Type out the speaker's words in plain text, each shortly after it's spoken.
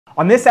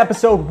On this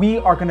episode, we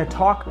are going to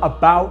talk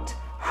about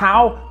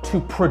how to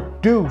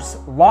produce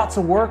lots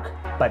of work,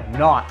 but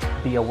not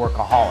be a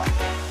workaholic.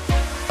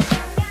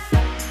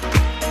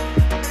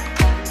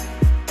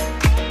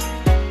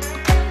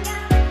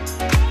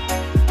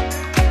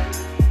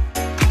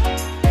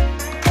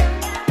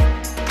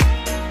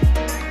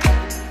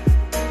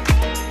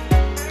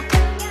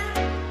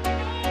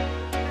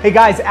 Hey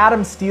guys,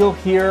 Adam Steele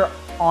here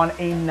on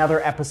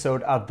another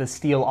episode of the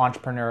Steele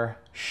Entrepreneur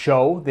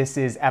Show. This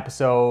is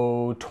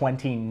episode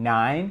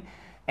 29,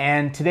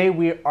 and today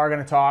we are going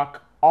to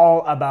talk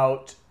all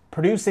about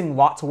producing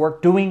lots of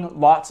work, doing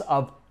lots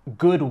of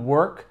good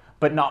work,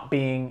 but not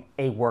being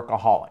a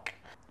workaholic.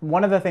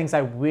 One of the things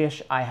I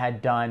wish I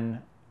had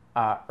done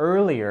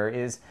earlier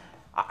is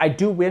I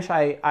do wish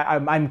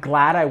I'm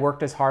glad I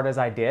worked as hard as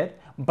I did,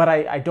 but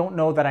I don't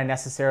know that I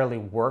necessarily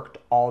worked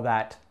all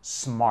that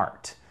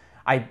smart.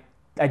 I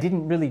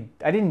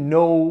didn't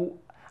know,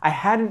 I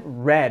hadn't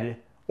read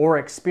or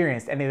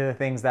experienced any of the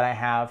things that I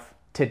have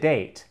to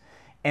date.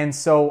 And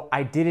so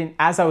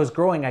as I was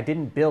growing, I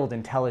didn't build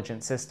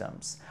intelligent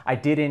systems. I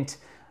didn't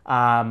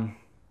plan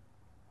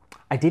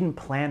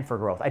for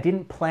growth. I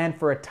didn't plan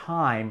for a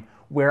time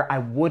where I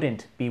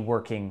wouldn't be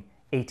working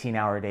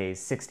 18-hour days,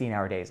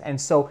 16-hour days.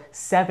 And so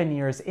 7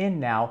 years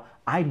in now,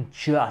 I'm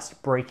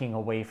just breaking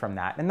away from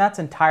that. And that's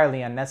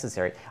entirely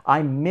unnecessary.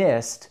 I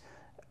missed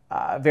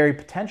very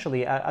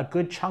potentially a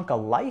good chunk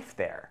of life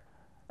there,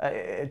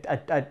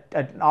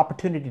 an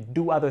opportunity to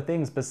do other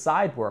things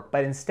beside work,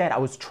 but instead I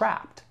was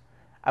trapped.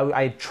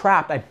 I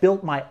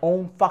built my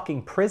own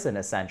fucking prison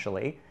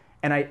essentially,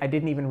 and I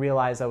didn't even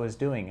realize I was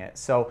doing it.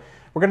 So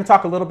we're going to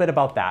talk a little bit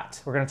about that.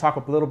 We're going to talk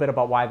a little bit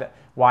about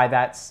why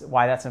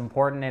that's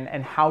important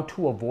and how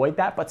to avoid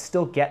that, but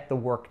still get the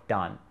work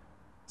done.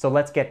 So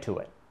let's get to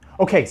it.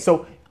 Okay,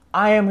 so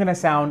I am going to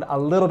sound a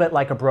little bit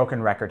like a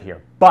broken record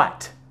here,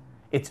 but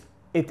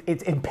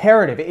it's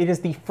imperative. It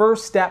is the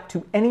first step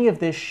to any of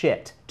this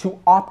shit, to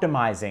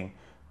optimizing,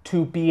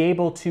 to be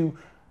able to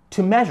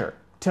measure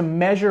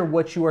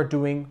what you are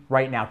doing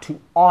right now,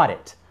 to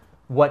audit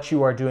what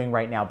you are doing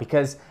right now.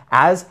 Because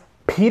as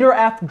Peter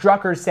F.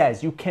 Drucker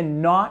says, you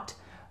cannot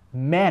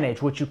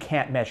manage what you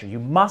can't measure. You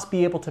must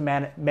be able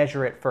to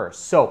measure it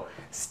first. So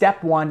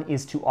step one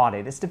is to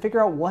audit. It's to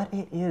figure out what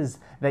it is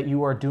that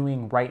you are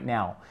doing right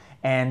now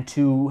and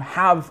to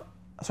have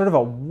sort of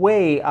a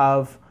way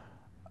of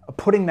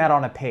putting that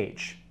on a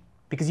page,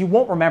 because you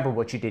won't remember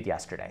what you did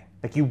yesterday.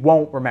 Like, you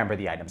won't remember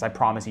the items. I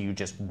promise you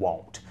just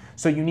won't.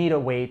 So you need a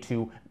way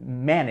to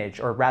manage,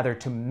 or rather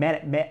to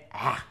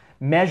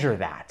measure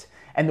that.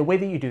 And the way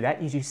that you do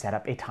that is you set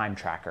up a time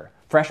tracker.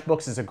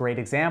 FreshBooks is a great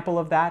example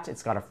of that.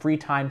 It's got a free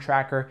time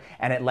tracker,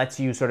 and it lets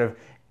you sort of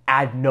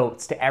add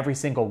notes to every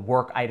single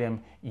work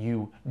item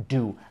you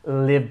do.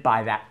 Live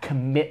by that.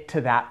 Commit to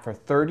that for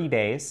 30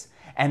 days,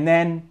 and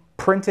then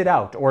print it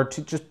out, or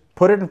to just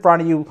put it in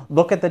front of you,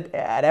 look at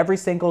every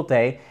single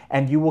day,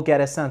 and you will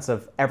get a sense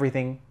of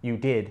everything you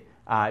did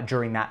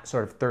during that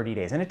sort of 30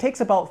 days. And it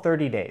takes about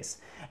 30 days.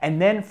 And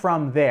then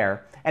from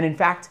there, and in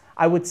fact,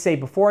 I would say,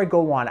 before I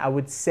go on, I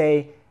would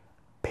say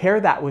pair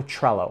that with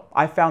Trello.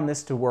 I found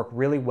this to work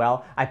really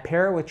well. I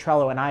pair it with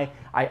Trello, and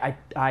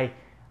I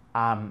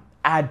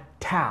add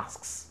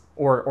tasks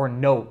or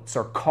notes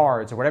or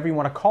cards or whatever you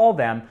want to call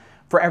them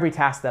for every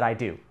task that I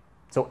do.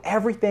 So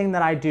everything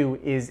that I do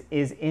is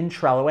in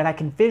Trello, and I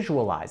can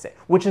visualize it,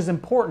 which is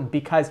important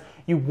because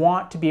you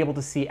want to be able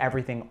to see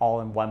everything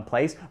all in one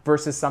place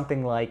versus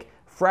something like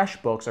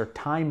FreshBooks or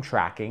time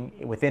tracking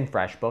within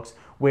FreshBooks,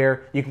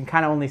 where you can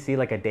kind of only see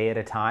like a day at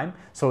a time.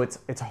 So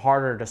it's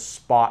harder to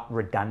spot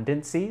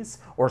redundancies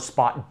or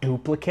spot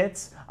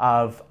duplicates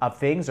of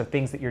things, or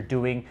things that you're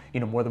doing,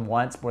 more than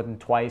once, more than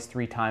twice,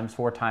 3 times,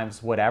 4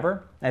 times,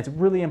 whatever. And it's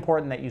really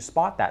important that you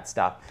spot that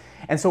stuff.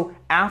 And so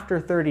after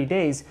 30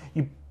 days,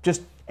 you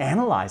just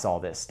analyze all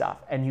this stuff,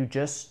 and you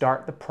just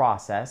start the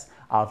process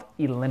of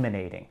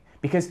eliminating,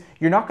 because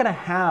you're not going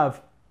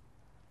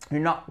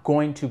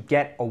to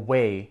get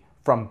away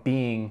from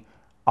being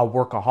a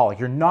workaholic.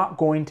 You're not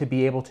going to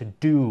be able to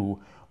do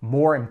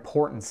more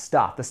important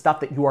stuff, the stuff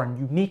that you are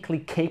uniquely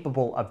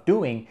capable of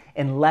doing,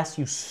 unless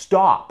you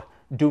stop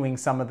doing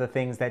some of the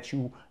things that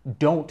you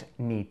don't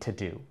need to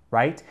do,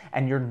 right?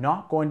 And you're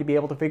not going to be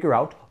able to figure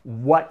out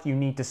what you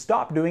need to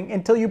stop doing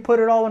until you put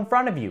it all in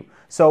front of you.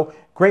 So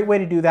great way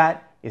to do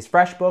that is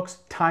FreshBooks,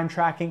 time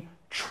tracking,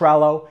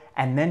 Trello,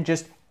 and then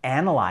just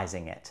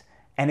analyzing it.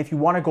 And if you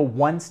want to go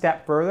one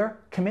step further,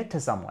 commit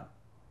to someone.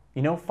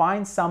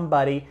 Find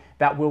somebody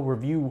that will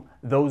review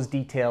those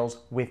details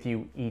with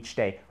you each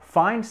day.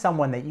 Find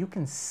someone that you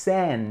can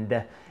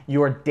send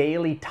your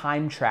daily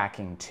time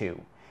tracking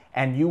to,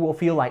 and you will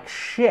feel like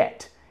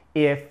shit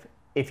if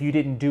you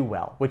didn't do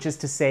well, which is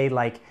to say,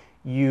 like,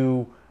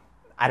 you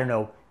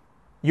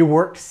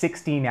worked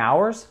 16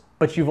 hours,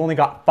 but you've only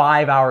got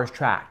 5 hours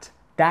tracked.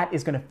 That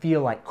is going to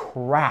feel like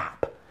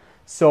crap.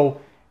 So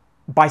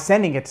by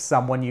sending it to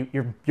someone,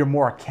 you're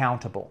more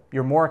accountable.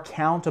 You're more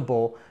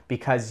accountable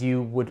because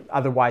you would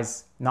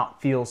otherwise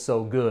not feel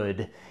so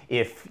good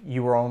if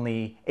you were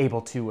only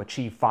able to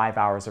achieve 5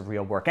 hours of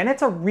real work. And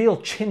it's a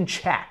real chin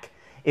check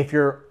if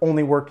you're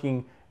only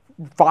working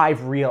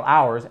 5 real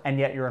hours and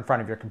yet you're in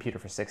front of your computer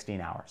for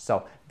 16 hours.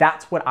 So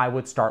that's what I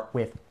would start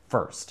with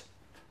first.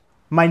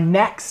 My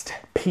next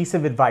piece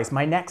of advice,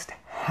 my next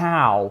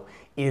how,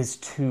 is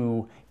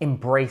to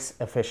embrace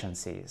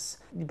efficiencies.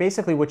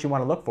 Basically what you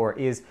want to look for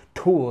is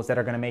tools that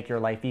are going to make your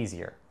life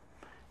easier.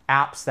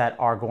 Apps that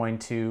are going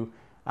to,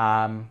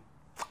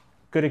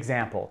 good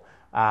example,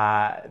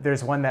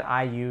 there's one that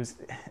I use,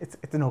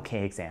 it's an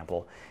okay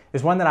example.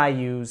 There's one that I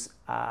use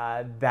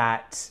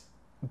that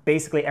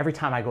basically every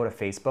time I go to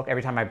Facebook,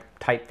 every time I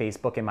type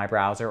Facebook in my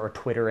browser or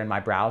Twitter in my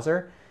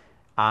browser,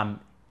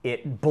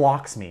 it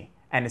blocks me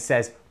and it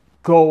says,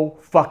 go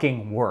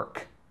fucking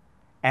work.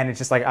 And it's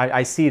just like,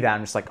 I see that,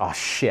 I'm just like, oh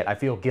shit, I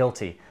feel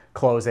guilty.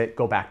 Close it,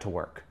 go back to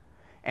work.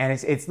 And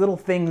it's little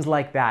things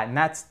like that. And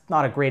that's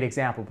not a great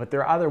example, but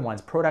there are other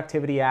ones,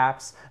 productivity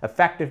apps,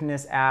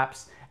 effectiveness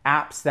apps,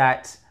 apps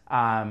that,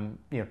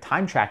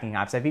 time tracking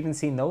apps. I've even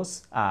seen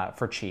those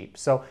for cheap.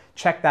 So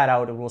check that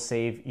out. It will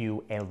save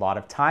you a lot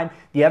of time.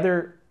 The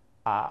other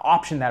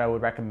option that I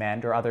would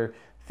recommend, or other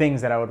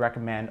things that I would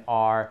recommend,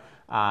 are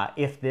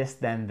If This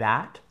Then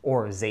That,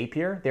 or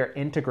Zapier. They're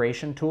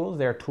integration tools.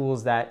 They're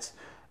tools that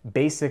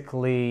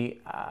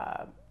basically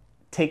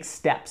take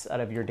steps out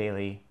of your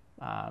daily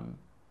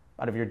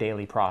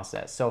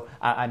process. So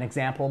an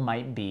example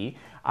might be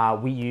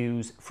we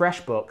use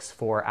FreshBooks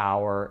for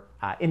our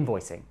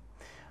invoicing,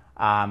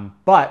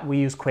 but we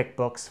use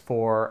QuickBooks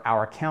for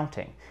our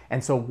accounting.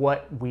 And so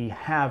what we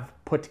have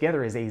put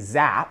together is a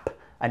Zap,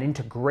 an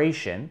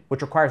integration,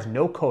 which requires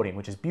no coding,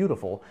 which is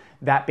beautiful,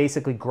 that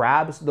basically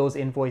grabs those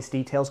invoice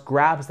details,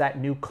 grabs that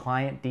new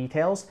client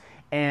details,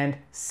 and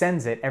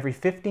sends it every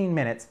 15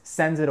 minutes,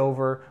 sends it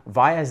over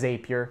via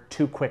Zapier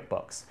to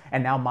QuickBooks.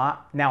 And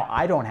now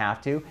I don't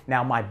have to,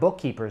 now my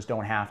bookkeepers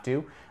don't have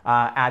to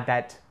add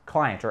that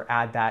client or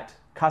add that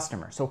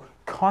customer. So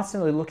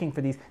constantly looking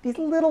for these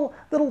little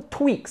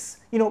tweaks.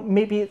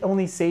 Maybe it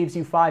only saves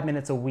you 5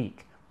 minutes a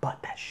week,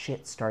 but that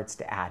shit starts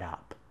to add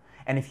up.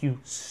 And if you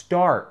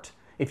start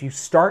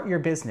your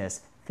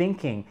business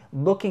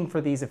looking for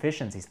these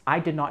efficiencies, I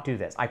did not do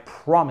this. I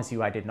promise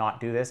you I did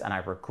not do this, and I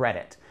regret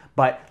it.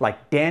 But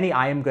like Danny,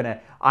 I am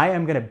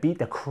gonna beat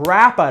the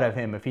crap out of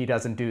him if he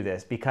doesn't do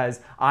this,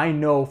 because I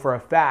know for a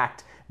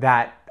fact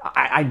that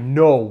I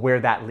know where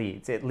that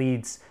leads. It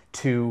leads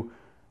to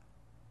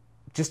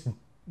just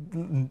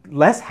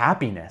less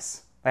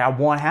happiness. I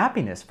want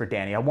happiness for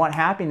Danny. I want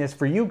happiness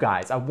for you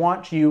guys. I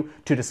want you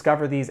to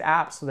discover these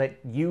apps so that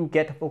you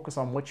get to focus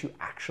on what you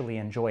actually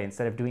enjoy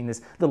instead of doing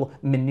this little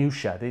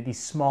minutia, these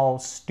small,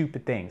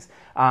 stupid things.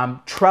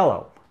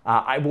 Trello.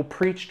 I will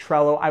preach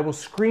Trello. I will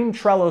scream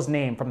Trello's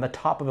name from the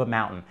top of a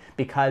mountain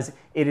because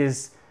it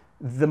is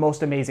the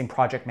most amazing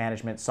project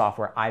management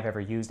software I've ever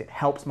used. It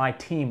helps my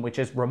team, which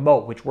is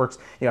remote, which works.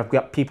 I've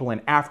got people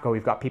in Africa,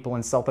 we've got people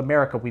in South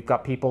America, we've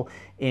got people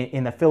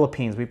in the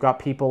Philippines, we've got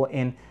people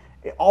in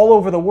all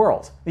over the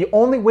world. The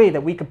only way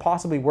that we could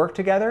possibly work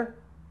together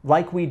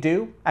like we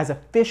do, as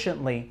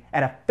efficiently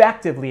and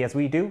effectively as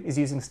we do, is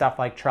using stuff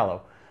like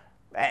Trello.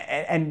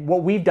 And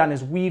what we've done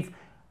is we've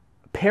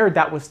paired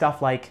that with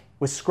stuff like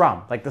with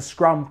Scrum, like the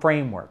Scrum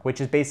framework,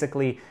 which is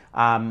basically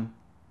a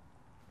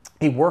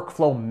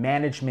workflow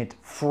management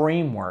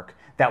framework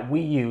that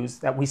we use,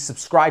 that we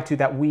subscribe to,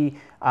 that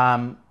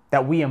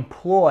we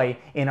employ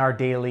in our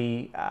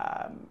daily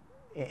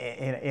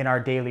in our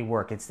daily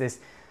work. It's this,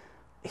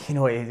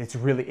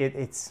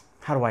 it's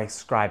how do I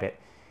describe it?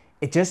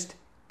 It just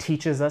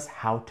teaches us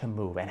how to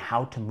move and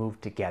how to move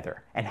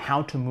together and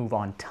how to move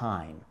on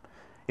time.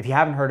 If you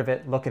haven't heard of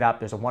it, look it up.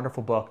 There's a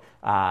wonderful book,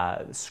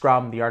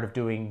 Scrum, The Art of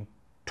Doing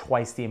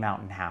Twice the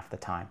Amount in Half the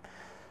Time.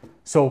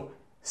 So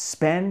take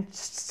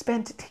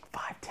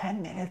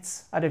 5-10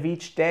 minutes out of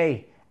each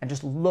day and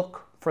just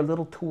look for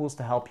little tools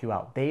to help you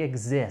out. They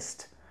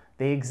exist.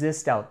 They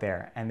exist out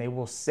there, and they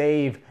will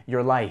save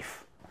your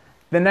life.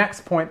 The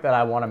next point that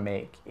I want to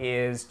make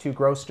is to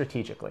grow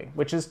strategically,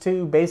 which is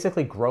to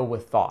basically grow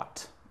with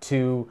thought.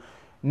 To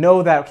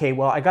know that, okay,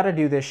 well, I got to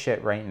do this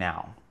shit right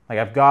now. Like,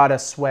 I've got to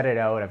sweat it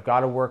out. I've got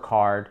to work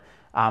hard.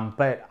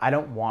 But I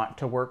don't want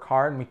to work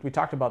hard. And we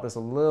talked about this a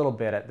little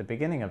bit at the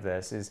beginning of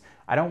this, is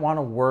I don't want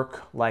to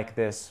work like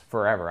this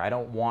forever. I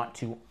don't want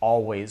to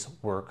always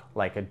work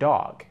like a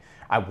dog.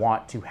 I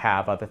want to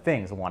have other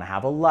things. I want to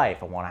have a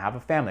life. I want to have a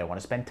family. I want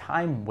to spend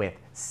time with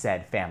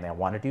said family. I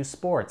want to do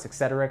sports,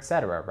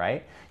 etc.,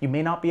 right? You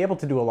may not be able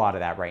to do a lot of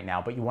that right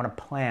now, but you want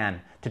to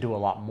plan to do a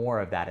lot more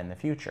of that in the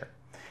future.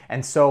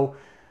 And so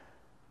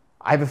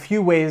I have a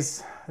few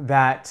ways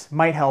that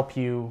might help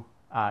you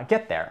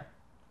get there.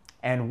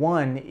 And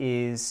one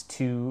is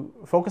to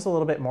focus a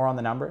little bit more on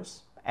the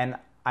numbers. And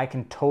I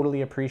can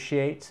totally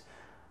appreciate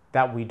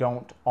that we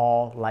don't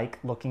all like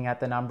looking at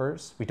the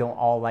numbers. We don't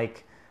all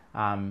like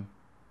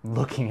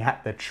looking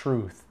at the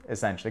truth,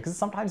 essentially, because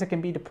sometimes it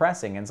can be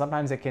depressing, and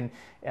sometimes it can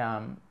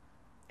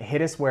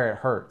hit us where it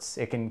hurts.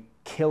 It can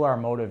kill our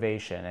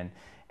motivation,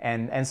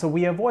 and so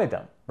we avoid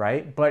them,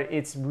 right? But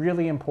it's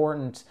really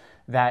important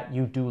that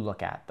you do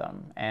look at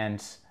them.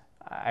 And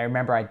I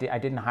remember I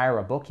didn't hire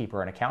a bookkeeper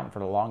or an accountant for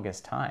the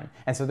longest time.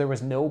 And so there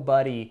was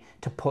nobody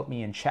to put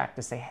me in check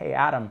to say, hey,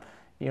 Adam,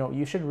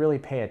 you should really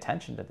pay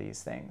attention to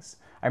these things.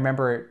 I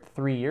remember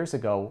 3 years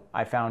ago,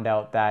 I found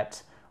out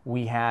that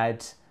we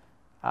had,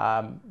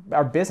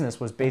 our business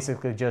was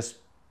basically just,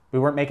 we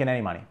weren't making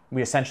any money.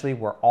 We essentially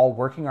were all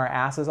working our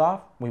asses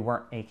off. We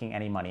weren't making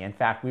any money. In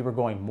fact, we were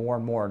going more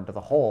and more into the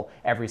hole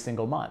every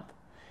single month.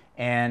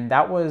 And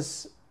that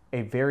was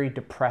a very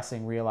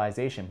depressing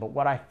realization. But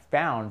what I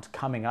found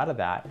coming out of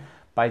that,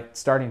 by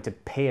starting to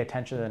pay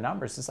attention to the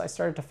numbers, is I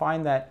started to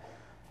find that,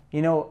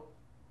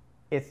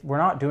 we're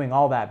not doing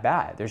all that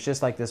bad. There's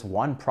just like this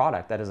one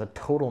product that is a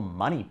total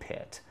money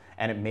pit,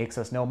 and it makes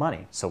us no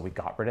money. So we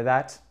got rid of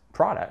that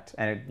product.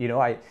 And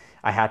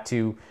I had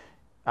to,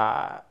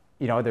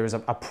 there was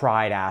a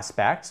pride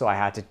aspect. So I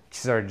had to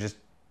sort of just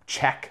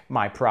check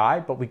my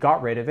pride, but we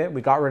got rid of it.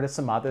 We got rid of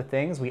some other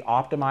things. We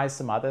optimized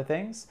some other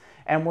things,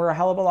 and we're a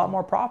hell of a lot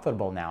more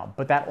profitable now.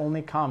 But that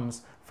only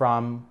comes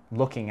from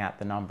looking at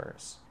the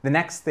numbers. The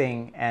next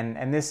thing,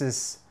 and this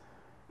is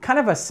kind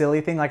of a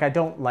silly thing, like I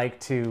don't like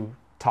to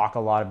talk a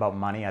lot about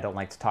money. I don't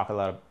like to talk a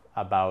lot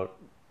about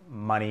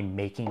money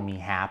making me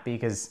happy,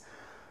 because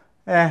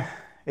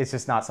it's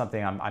just not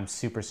something I'm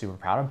super, super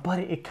proud of, but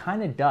it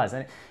kind of does.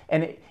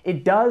 And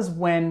it does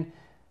when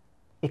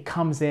it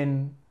comes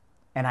in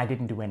and I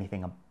didn't do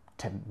anything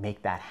to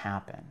make that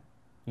happen.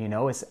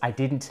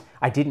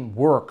 I didn't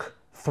work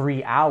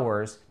 3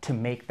 hours to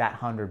make that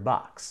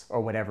 $100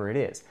 or whatever it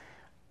is.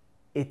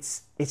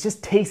 It's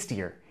just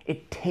tastier.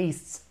 It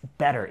tastes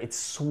better. It's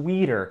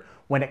sweeter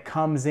when it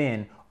comes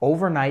in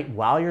overnight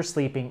while you're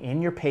sleeping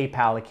in your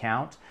PayPal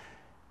account.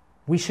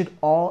 We should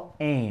all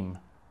aim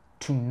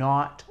to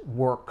not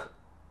work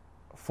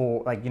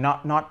for,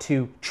 not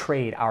to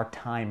trade our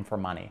time for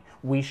money.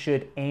 We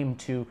should aim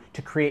to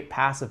create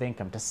passive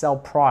income, to sell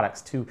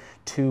products,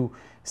 to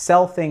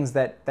sell things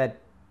that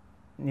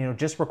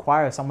just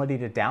require somebody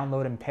to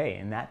download and pay,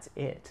 and that's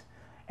it.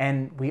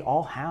 And we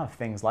all have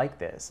things like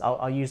this.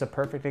 I'll use a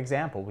perfect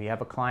example. We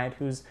have a client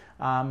who's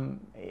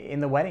in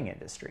the wedding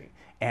industry,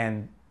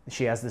 and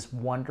she has this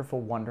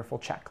wonderful, wonderful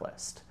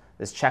checklist.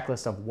 This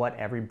checklist of what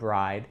every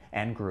bride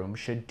and groom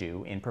should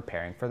do in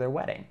preparing for their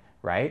wedding,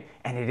 right?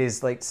 And it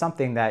is like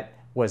something that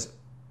was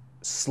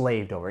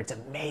slaved over. It's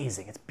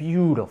amazing. It's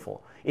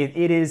beautiful.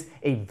 It is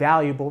a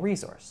valuable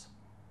resource.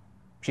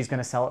 She's going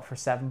to sell it for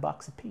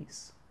 $7 a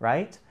piece,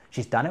 right?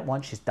 She's done it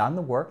once. She's done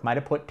the work. Might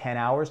have put 10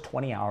 hours,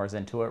 20 hours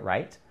into it,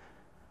 right?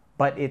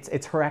 But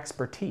it's her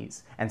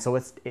expertise. And so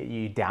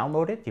you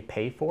download it, you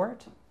pay for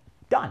it,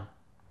 done.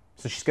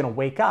 So she's going to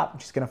wake up,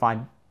 she's going to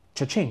find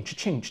cha-ching,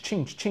 cha-ching,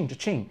 cha-ching, cha-ching,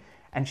 cha-ching.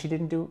 And she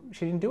didn't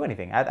do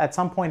anything. At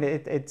some point,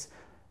 it's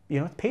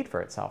paid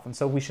for itself. And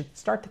so we should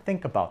start to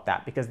think about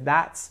that, because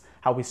that's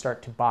how we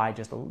start to buy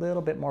just a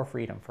little bit more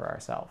freedom for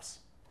ourselves.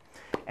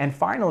 And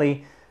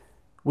finally,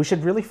 we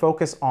should really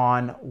focus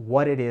on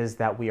what it is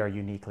that we are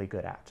uniquely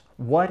good at.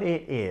 What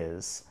it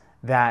is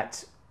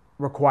that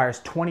requires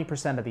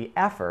 20% of the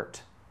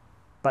effort,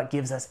 but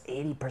gives us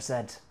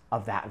 80%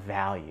 of that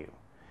value.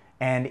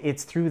 And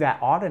it's through that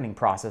auditing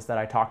process that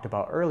I talked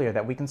about earlier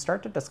that we can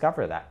start to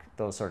discover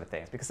those sort of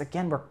things. Because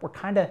again,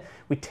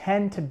 we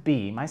tend to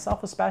be,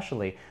 myself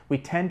especially, we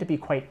tend to be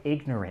quite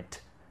ignorant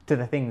to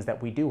the things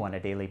that we do on a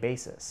daily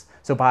basis.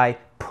 So by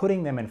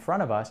putting them in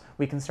front of us,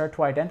 we can start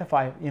to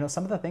identify,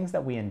 some of the things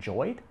that we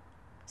enjoyed,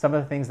 some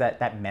of the things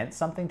that meant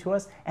something to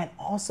us, and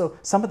also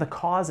some of the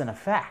cause and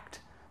effect,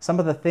 some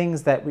of the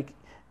things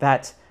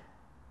that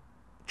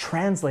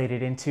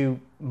translated into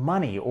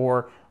money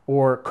or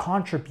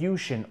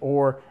contribution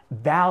or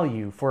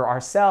value for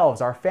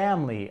ourselves, our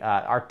family,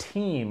 our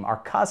team, our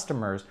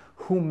customers,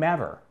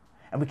 whomever.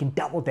 And we can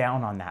double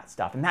down on that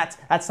stuff. And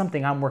that's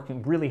something I'm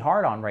working really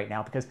hard on right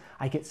now, because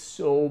I get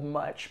so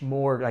much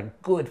more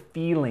good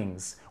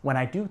feelings when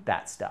I do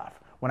that stuff.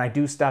 When I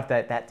do stuff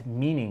that's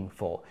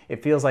meaningful.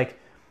 It feels like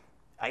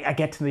I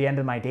get to the end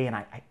of my day and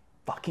I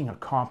fucking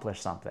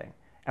accomplished something.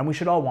 And we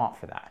should all want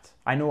for that.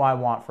 I know I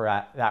want for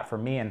that for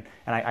me, and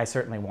I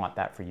certainly want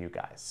that for you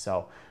guys.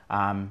 So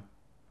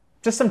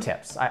just some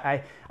tips.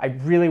 I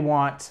really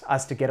want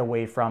us to get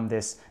away from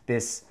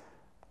this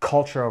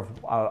culture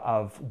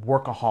of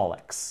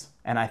workaholics.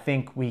 And I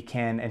think we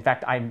can, in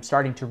fact, I'm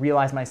starting to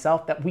realize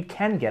myself that we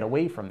can get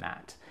away from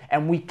that.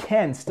 And we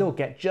can still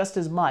get just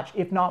as much,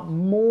 if not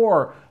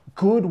more,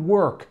 good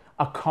work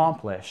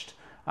accomplished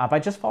by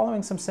just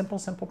following some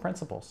simple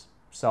principles.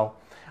 So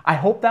I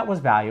hope that was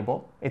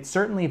valuable. It's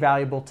certainly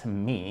valuable to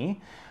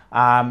me.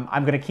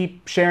 I'm going to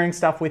keep sharing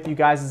stuff with you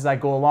guys as I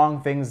go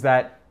along, things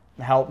that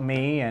help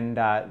me and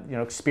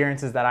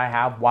experiences that I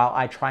have while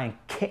I try and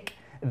kick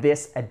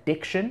this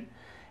addiction.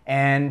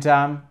 And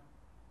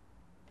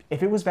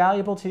if it was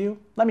valuable to you,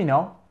 let me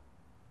know.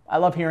 I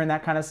love hearing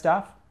that kind of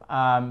stuff.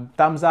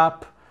 Thumbs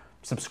up,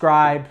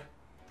 subscribe,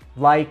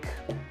 like,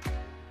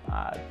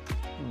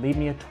 leave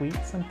me a tweet,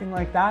 something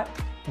like that.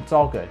 It's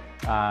all good.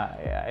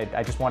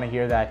 I just want to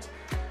hear that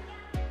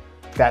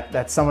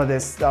some of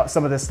this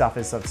stuff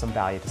is of some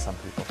value to some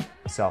people.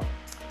 So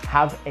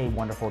have a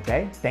wonderful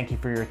day. Thank you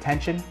for your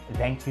attention.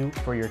 Thank you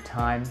for your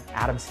time.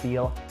 Adam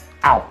Steele,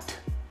 out.